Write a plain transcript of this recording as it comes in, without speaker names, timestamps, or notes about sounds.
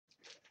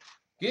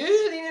Good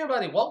evening,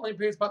 everybody. Welcome to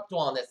Peter's Pup Tour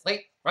on this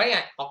late Friday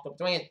night, October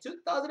 20th,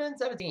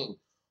 2017.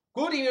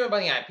 Good evening,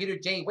 everybody. I'm Peter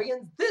J.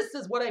 Wiggins. This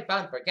is what I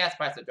found for gas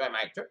prices during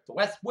my trip to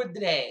Westwood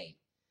today.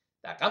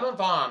 The Common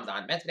Farms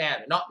on Mansfield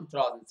Avenue, Norton,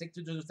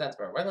 $2.62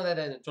 per regular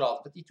leaded and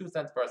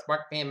 $2.52 per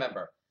Smart Pay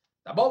member.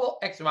 The Mobile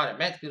Extra Round at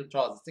Mansfield,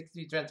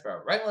 $2.63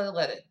 per regular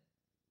leaded.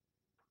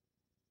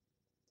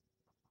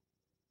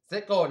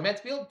 Citgo in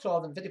Mansfield,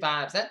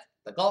 $2.55.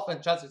 The Gulf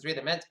and Chester Street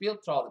in Mansfield,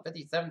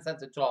 $2.57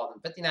 and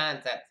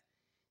 $2.59.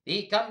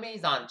 The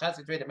companies on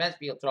Chester Street in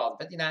Mansfield,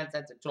 $2.59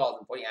 and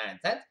 $2.49.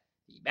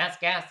 The Mass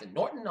Gas in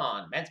Norton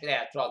on Mansfield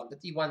Ave,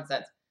 $2.51.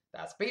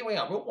 The Speedway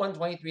on Route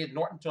 123 in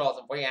Norton,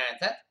 $2.49.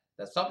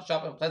 The Sub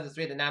Shop in Pleasant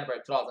Street in Attleboro,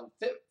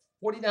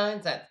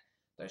 $2.49.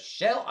 The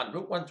Shell on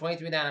Route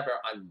 123 in Attleboro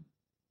on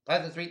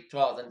Pleasant Street,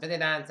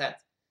 $2.59.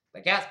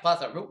 The Gas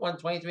Plus on Route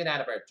 123 in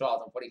Attleboro,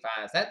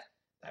 $2.45. The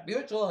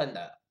Mutual in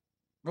the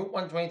Route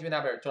 123 in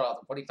Attleboro,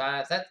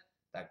 $2.45.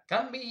 The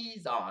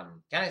Cumbies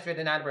on County Street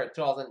in Attleboro,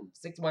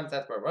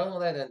 $2.61 per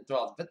regular and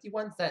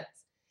 $2.51.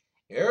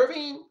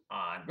 Irving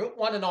on Route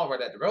 1 in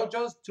Allward at the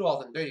Roadjoes,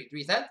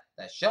 $2.33.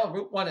 The Shell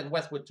Route 1 in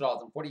Westwood,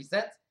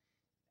 $2.40.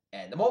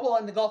 And the Mobile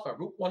in the Gulf on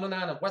Route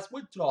 109 in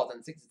Westwood,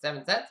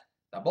 $2.67. The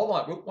Mobile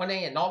on Route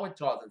 1A in Norwood,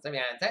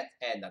 $2.79.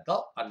 And the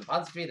Gulf on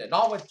Bond Street in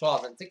Norwood,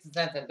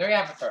 $2.60. And there you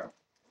have it, sir.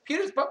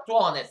 Peter's Book Tour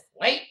on this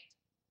late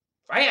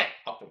Friday night,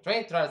 October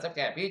 20th,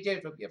 2017. Peter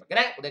J. Hope you have a good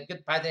night with a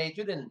good Friday,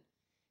 and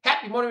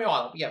happy morning,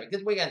 all. Hope you have a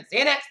good weekend. See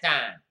you next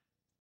time.